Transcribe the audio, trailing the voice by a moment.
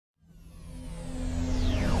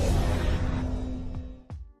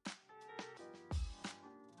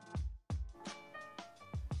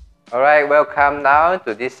Alright, welcome now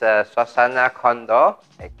to this Suasana condo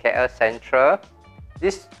at KL Central.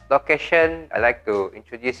 This location I like to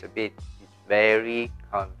introduce a bit. It's very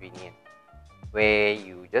convenient, where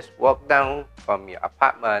you just walk down from your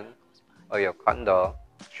apartment or your condo,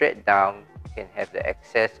 straight down, you can have the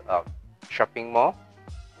access of shopping mall,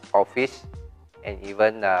 office, and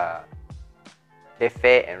even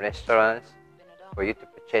cafe and restaurants for you to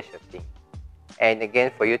purchase your thing. And again,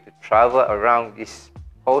 for you to travel around this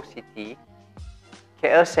whole city,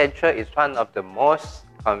 KL Central is one of the most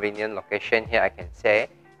convenient location here, I can say.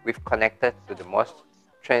 We've connected to the most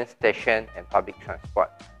train station and public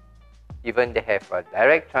transport. Even they have a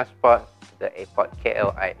direct transport to the airport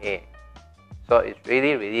KLIA. So it's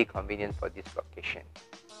really convenient for this location.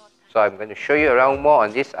 So I'm going to show you around more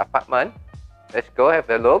on this apartment. Let's go have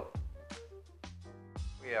a look.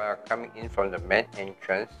 We are coming in from the main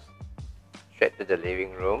entrance, straight to the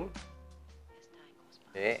living room.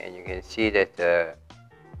 Okay, and you can see that the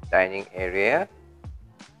dining area,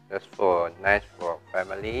 just for nice for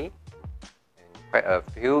family, and quite a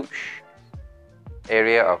huge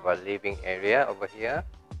area of a living area over here.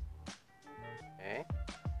 Okay,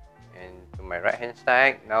 and to my right hand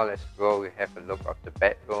side, now let's go. We have a look of the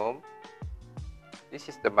bedroom. This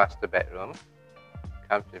is the master bedroom.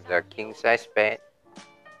 Comes with the king size bed,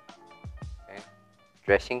 okay,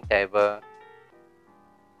 dressing table,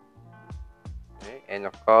 okay, and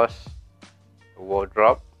of course a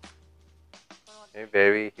wardrobe. Okay,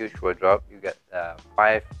 very huge wardrobe. You got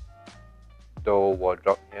 5-door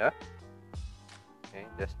wardrobe here. Okay,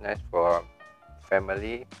 just nice for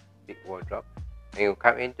family, big wardrobe. And you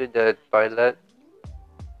come into the toilet.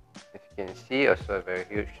 As you can see, also a very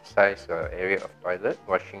huge size area of toilet,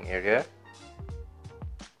 washing area.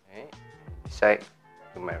 Okay, beside,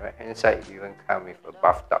 to my right hand side, you even come with a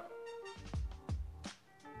bathtub.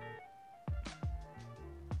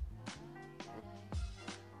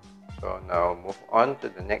 So now move on to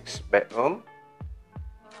the next bedroom.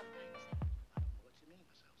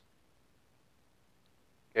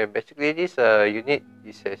 Okay, basically this unit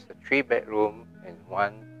is a 3-bedroom and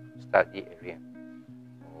 1 study area,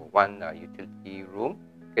 or 1 utility room.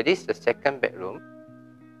 Okay, this is the 2nd bedroom.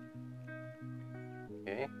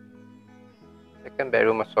 Okay, 2nd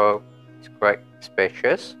bedroom also is quite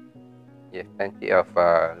spacious. You have plenty of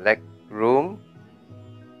leg room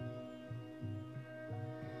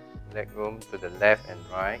to the left and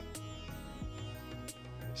right.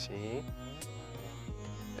 You see,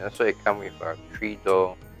 and also it comes with a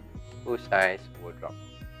 3-door, full-size wardrobe.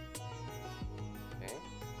 Okay,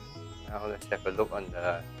 now let's have a look on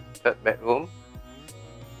the 3rd bedroom.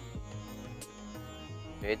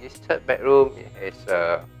 Okay, this 3rd bedroom, it has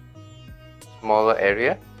a smaller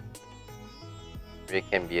area. It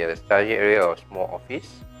can be a study area or small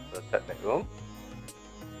office for the 3rd bedroom.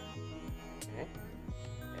 Okay,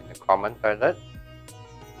 and the common toilet.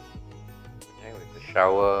 Okay, with the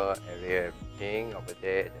shower area, everything over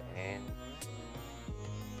there at the end.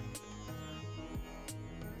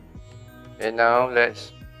 Okay, now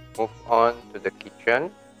let's move on to the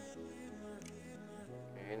kitchen.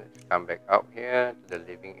 Okay, let's come back out here to the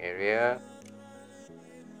living area.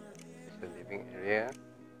 This is the living area.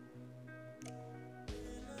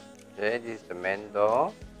 Okay, this is the main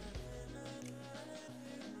door.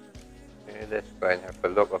 Okay, let's go and have a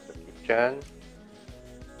look of the kitchen.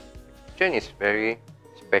 The kitchen is very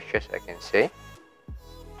spacious, I can say.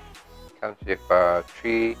 It comes with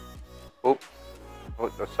 3 hoods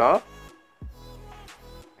also.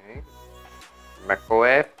 Okay,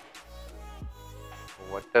 microwave,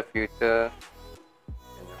 water filter,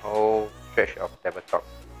 and the whole stretch of tabletop.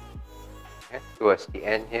 Okay, towards the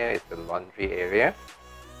end here is the laundry area.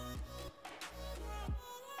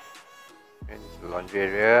 And this is the laundry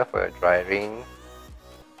area for your drying. You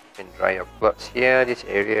can dry your clothes here, this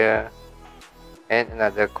area, and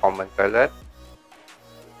another common toilet,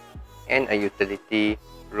 and a utility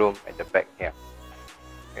room at the back here.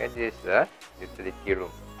 Okay, this is the utility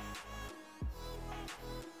room.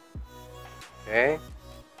 Okay,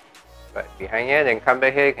 but behind here, then come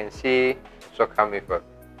back here, you can see also come with a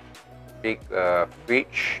big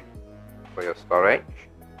fridge for your storage.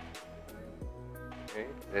 Okay,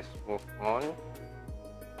 let's move on.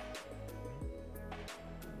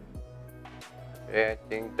 Okay, I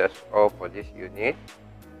think that's all for this unit.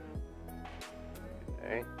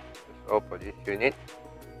 Okay, that's all for this unit.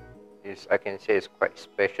 Is, I can say, it's quite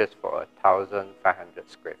spacious for 1,500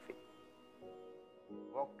 square feet.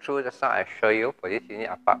 Walk through the side I show you for this unit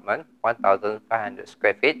apartment, 1,500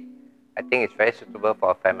 square feet. I think it's very suitable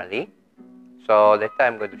for a family. So later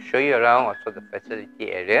I'm going to show you around also the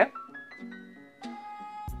facility area.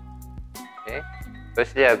 Okay,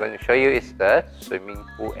 Firstly, I'm going to show you is the swimming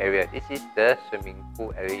pool area. This is the swimming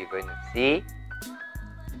pool area you're going to see.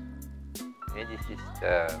 Okay, this is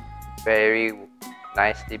the very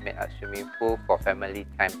nicely made up swimming pool for family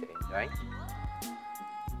time to enjoy.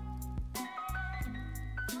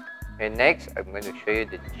 And next, I'm going to show you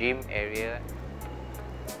the gym area.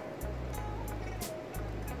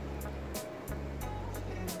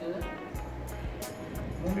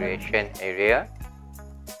 Recreation area.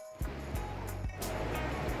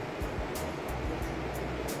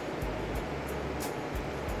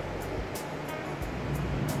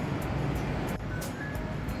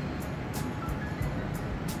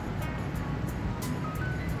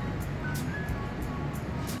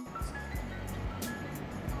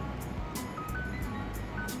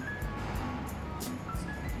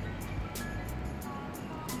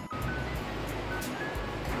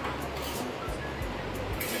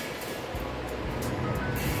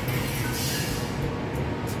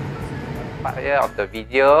 Part here of the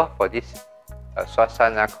video for this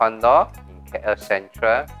Suasana condo in KL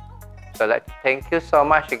Sentral. So I'd like to thank you so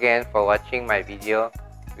much again for watching my video.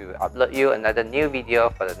 We will upload you another new video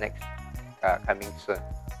for the next coming soon.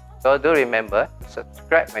 So do remember to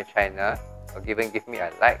subscribe my channel or even give me a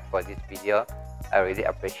like for this video. I really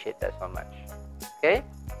appreciate that so much. Okay,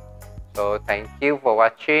 so thank you for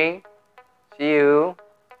watching. See you.